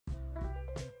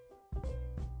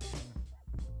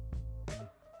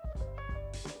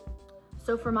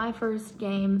So for my first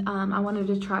game, I wanted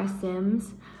to try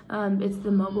Sims. It's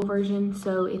the mobile version,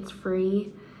 so it's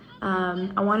free.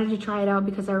 I wanted to try it out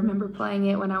because I remember playing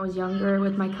it when I was younger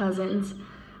with my cousins,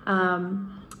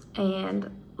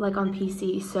 and like on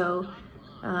PC. So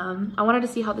I wanted to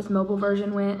see how this mobile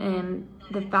version went, and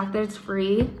the fact that it's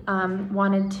free,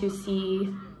 wanted to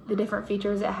see the different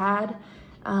features it had,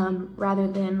 rather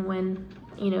than when,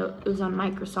 you know, it was on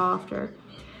Microsoft or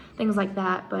things like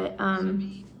that. But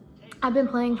I've been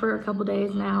playing for a couple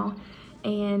days now,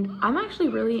 and I'm actually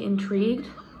really intrigued.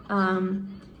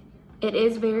 It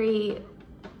is very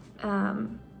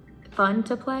fun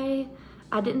to play.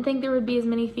 I didn't think there would be as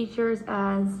many features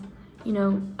as, you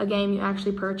know, a game you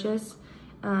actually purchase.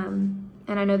 And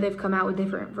I know they've come out with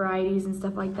different varieties and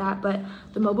stuff like that, but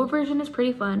the mobile version is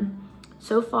pretty fun.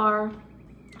 So far,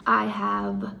 I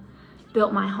have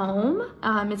built my home.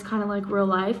 It's kind of like real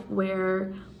life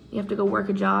where you have to go work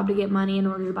a job to get money in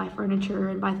order to buy furniture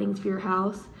and buy things for your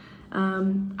house.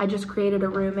 I just created a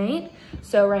roommate.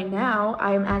 So right now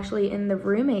I am actually in the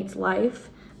roommate's life,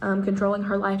 controlling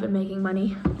her life and making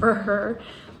money for her.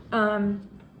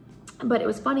 But it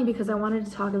was funny because I wanted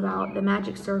to talk about the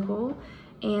Magic Circle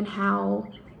and how,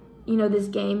 you know, this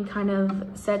game kind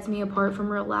of sets me apart from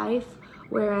real life,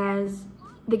 whereas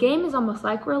the game is almost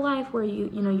like real life where you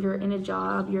know, you're in a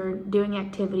job, you're doing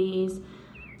activities,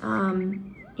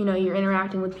 you know, you're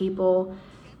interacting with people,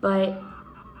 but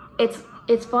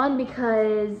it's fun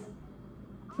because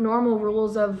normal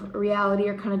rules of reality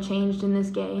are kind of changed in this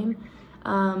game.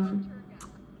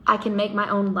 I can make my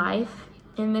own life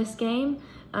in this game,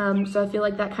 so I feel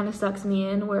like that kind of sucks me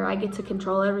in, where I get to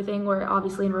control everything, where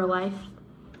obviously in real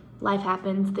life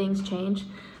happens, things change.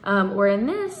 Where in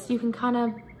this, you can kind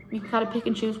of pick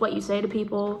and choose what you say to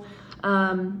people,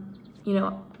 you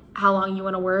know, how long you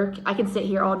want to work. I can sit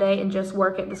here all day and just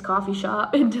work at this coffee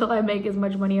shop until I make as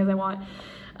much money as I want.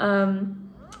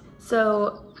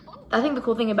 So I think the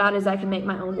cool thing about it is I can make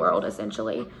my own world,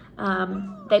 essentially.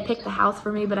 They pick the house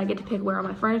for me, but I get to pick where all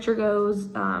my furniture goes,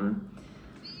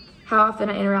 how often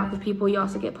I interact with people. You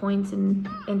also get points and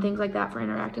things like that for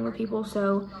interacting with people.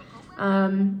 So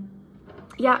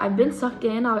yeah, I've been sucked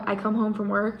in. I come home from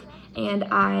work and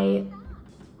I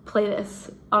play this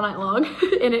all night long.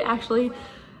 And it actually,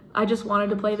 I just wanted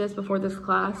to play this before this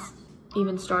class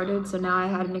even started, so now I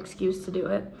had an excuse to do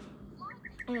it.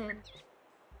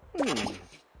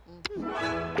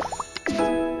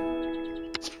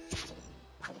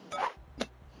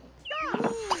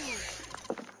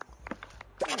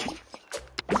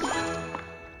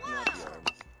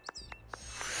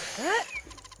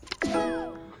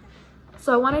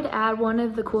 So I wanted to add, one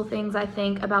of the cool things I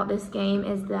think about this game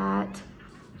is that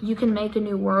you can make a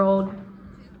new world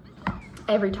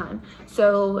every time.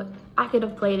 So I could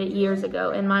have played it years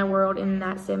ago, and my world in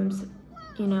that Sims,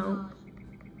 you know,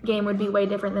 game would be way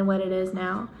different than what it is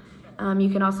now. You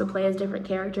can also play as different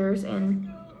characters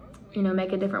and, you know,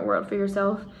 make a different world for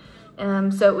yourself.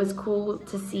 So it was cool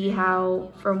to see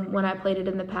how, from when I played it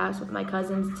in the past with my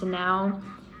cousins to now,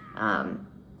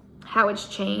 how it's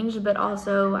changed, but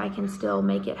also I can still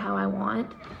make it how I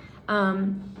want,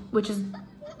 which is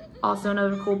also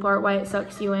another cool part, why it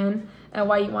sucks you in and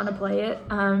why you want to play it.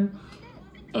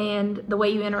 And the way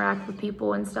you interact with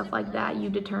people and stuff like that, you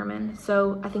determine.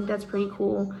 So I think that's pretty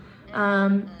cool.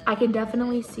 I can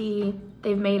definitely see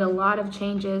they've made a lot of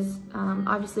changes.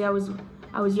 Obviously I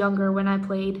was younger when I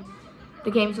played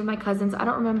the games with my cousins. I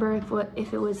don't remember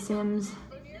if it was Sims.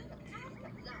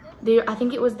 I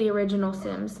think it was the original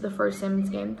Sims, the first Sims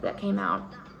game that came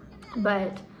out.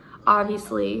 But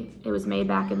obviously it was made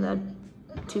back in the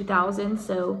 2000s,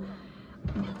 so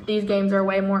these games are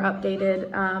way more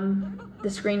updated. The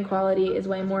screen quality is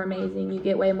way more amazing. You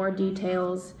get way more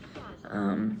details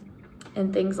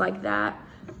and things like that.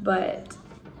 But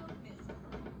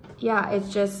yeah,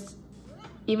 it's just,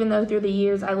 even though through the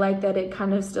years I like that it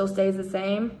kind of still stays the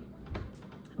same,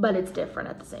 but it's different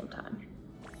at the same time.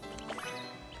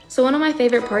 So one of my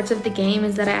favorite parts of the game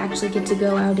is that I actually get to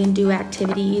go out and do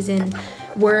activities and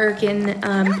work and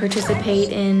participate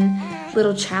in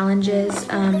little challenges.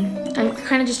 I'm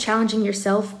kind of just challenging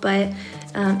yourself, but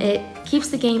it keeps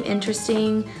the game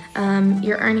interesting.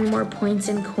 You're earning more points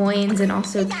and coins and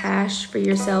also cash for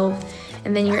yourself,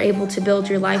 and then you're able to build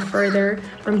your life further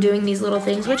from doing these little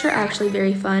things, which are actually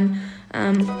very fun.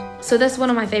 So that's one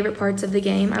of my favorite parts of the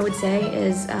game, I would say,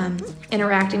 is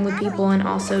interacting with people and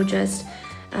also just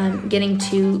getting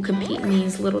to compete in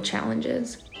these little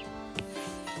challenges.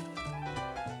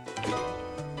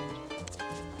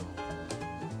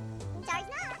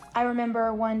 I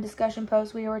remember one discussion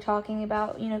post we were talking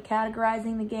about, you know,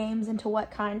 categorizing the games into what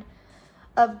kind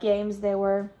of games they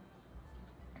were.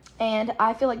 And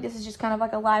I feel like this is just kind of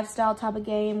like a lifestyle type of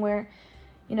game where,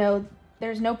 you know,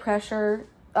 there's no pressure,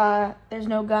 there's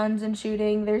no guns and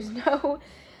shooting, there's no,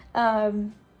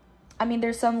 I mean,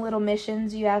 there's some little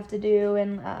missions you have to do,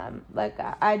 and like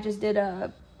I just did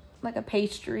a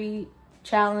pastry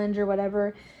challenge or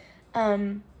whatever.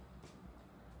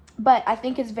 But I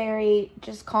think it's very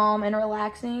just calm and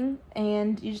relaxing,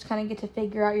 and you just kind of get to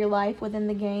figure out your life within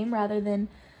the game rather than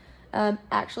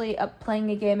actually playing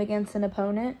a game against an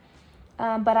opponent.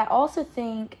 But I also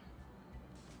think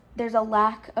there's a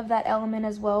lack of that element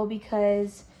as well,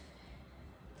 because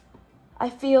I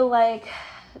feel like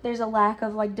there's a lack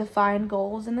of like defined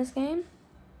goals in this game.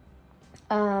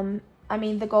 I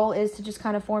mean, the goal is to just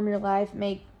kind of form your life,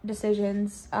 make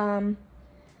decisions,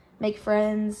 make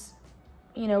friends,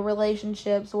 you know,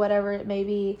 relationships, whatever it may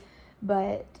be.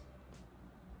 But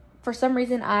for some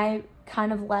reason, I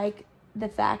kind of like the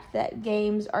fact that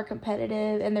games are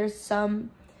competitive and there's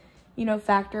some, you know,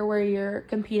 factor where you're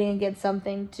competing against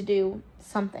something to do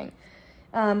something.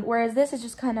 Whereas this is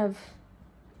just kind of,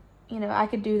 you know, I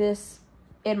could do this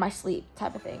in my sleep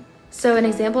type of thing. So an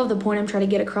example of the point I'm trying to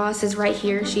get across is right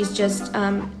here. She's just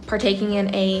partaking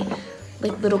in a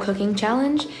little cooking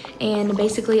challenge, and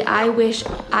basically I wish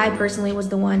I personally was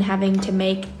the one having to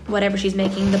make whatever she's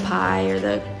making, the pie or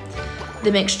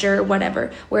the mixture,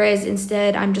 whatever, whereas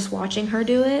instead I'm just watching her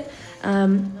do it.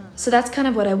 So that's kind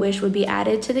of what I wish would be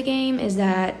added to the game, is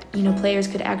that, you know, players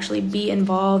could actually be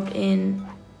involved in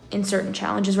certain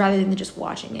challenges rather than just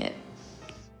watching it.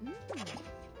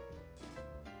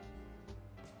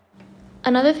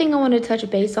 Another thing I wanted to touch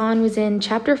base on was in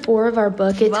chapter 4 of our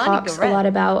book. It talks a lot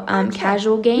about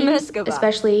casual games,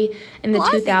 especially in the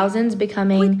 2000s,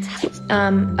 becoming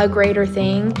a greater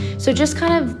thing. So just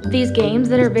kind of these games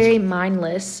that are very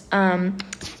mindless,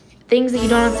 things that you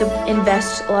don't have to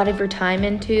invest a lot of your time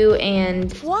into,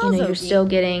 and you know, you're still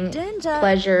getting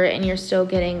pleasure and you're still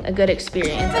getting a good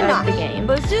experience out of the game.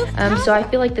 So I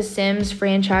feel like the Sims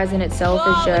franchise in itself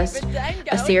is just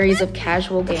a series of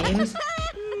casual games.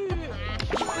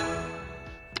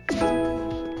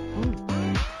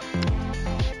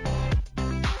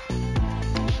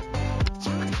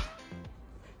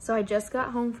 So I just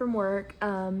got home from work,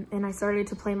 and I started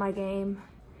to play my game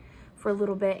for a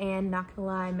little bit, and not gonna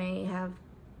lie, I may have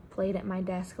played at my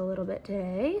desk a little bit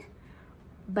today.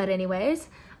 But anyways,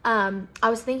 I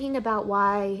was thinking about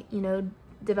why, you know,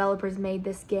 developers made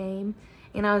this game,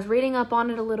 and I was reading up on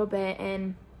it a little bit,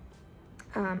 and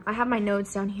I have my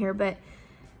notes down here, but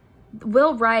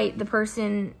Will Wright, the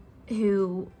person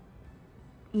who,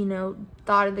 you know,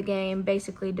 thought of the game,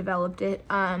 basically developed it,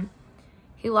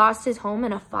 he lost his home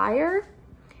in a fire,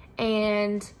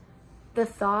 and the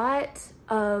thought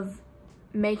of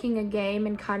making a game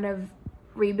and kind of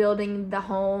rebuilding the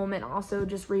home and also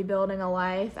just rebuilding a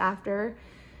life after,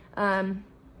 and,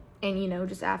 you know,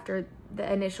 just after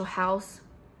the initial house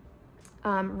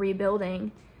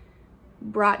rebuilding,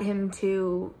 brought him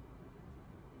to,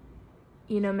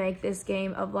 you know, make this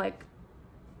game of like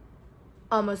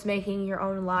almost making your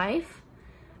own life,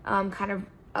 kind of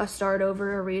a start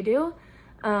over, a redo.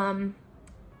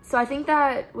 So I think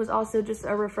that was also just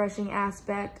a refreshing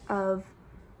aspect of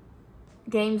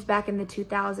games back in the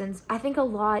 2000s. I think a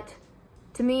lot,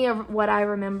 to me, of what I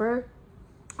remember,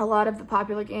 a lot of the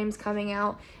popular games coming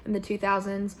out in the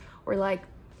 2000s were like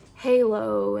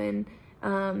Halo and,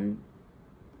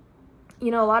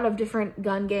 you know, a lot of different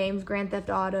gun games, Grand Theft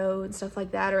Auto and stuff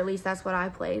like that, or at least that's what I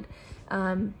played.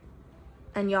 And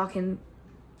y'all can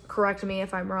correct me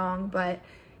if I'm wrong, but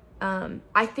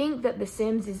I think that The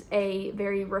Sims is a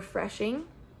very refreshing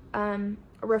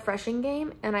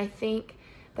game, and I think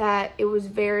that it was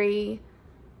very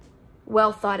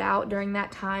well thought out during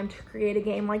that time to create a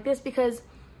game like this, because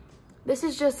this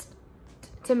is just,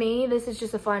 to me, this is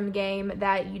just a fun game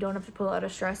that you don't have to put a lot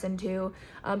of stress into.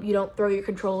 You don't throw your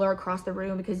controller across the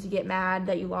room because you get mad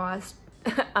that you lost.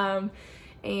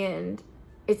 And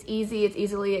it's easy, it's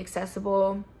easily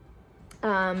accessible.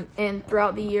 And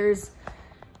throughout the years,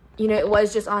 you know, it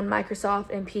was just on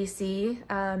Microsoft and PC,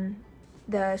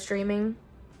 the streaming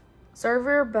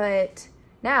server, but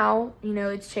now, you know,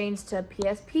 it's changed to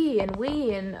PSP and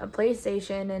Wii and a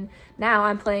PlayStation, and now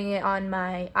I'm playing it on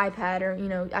my iPad, or, you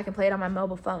know, I can play it on my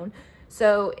mobile phone.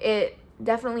 So it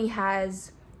definitely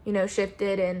has, you know,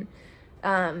 shifted and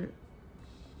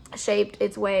shaped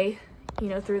its way, you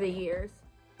know, through the years.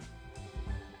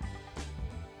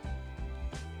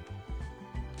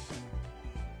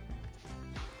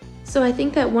 So I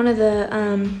think that one of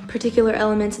the particular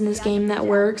elements in this game that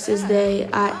works is the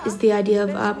idea of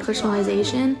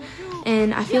personalization.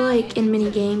 And I feel like in many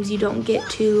games you don't get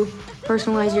to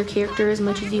personalize your character as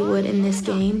much as you would in this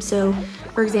game. So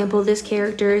for example, this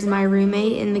character is my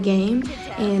roommate in the game,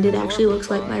 and it actually looks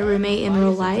like my roommate in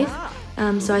real life.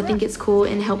 So I think it's cool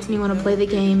and helps me want to play the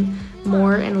game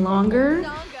more and longer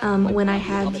when I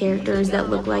have characters that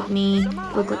look like me,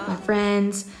 look like my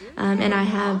friends, and I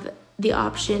have the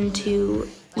option to,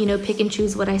 you know, pick and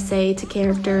choose what I say to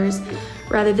characters,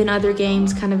 rather than other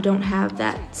games kind of don't have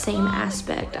that same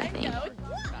aspect, I think.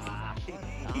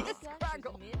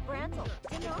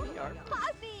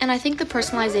 And I think the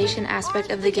personalization aspect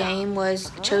of the game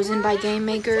was chosen by game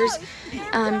makers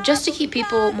just to keep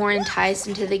people more enticed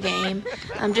into the game.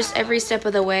 Just every step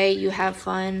of the way you have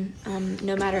fun,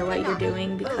 no matter what you're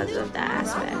doing, because of that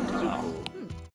aspect.